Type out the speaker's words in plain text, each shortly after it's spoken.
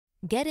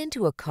Get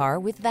into a car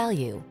with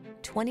value.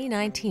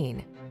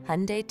 2019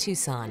 Hyundai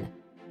Tucson.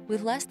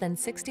 With less than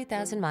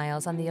 60,000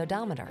 miles on the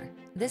odometer,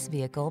 this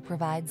vehicle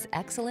provides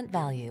excellent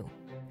value.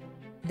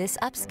 This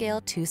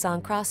upscale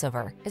Tucson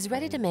crossover is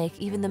ready to make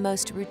even the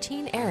most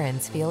routine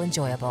errands feel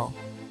enjoyable.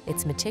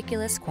 Its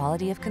meticulous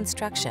quality of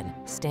construction,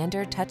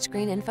 standard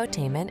touchscreen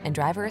infotainment and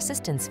driver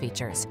assistance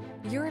features,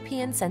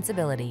 European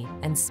sensibility,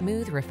 and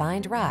smooth,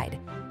 refined ride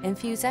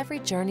infuse every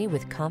journey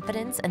with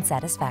confidence and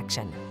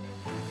satisfaction.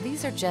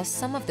 These are just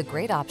some of the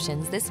great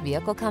options this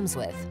vehicle comes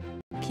with: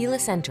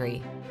 keyless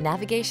entry,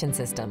 navigation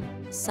system,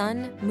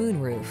 sun,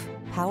 moonroof,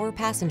 power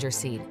passenger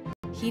seat,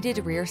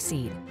 heated rear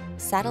seat,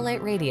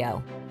 satellite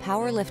radio,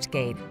 power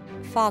liftgate,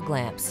 fog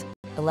lamps,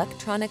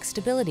 electronic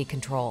stability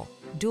control,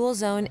 dual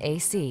zone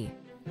AC.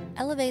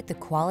 Elevate the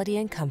quality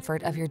and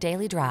comfort of your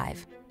daily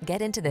drive.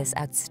 Get into this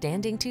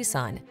outstanding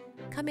Tucson.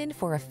 Come in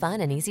for a fun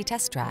and easy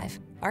test drive.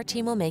 Our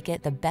team will make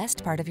it the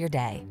best part of your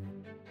day.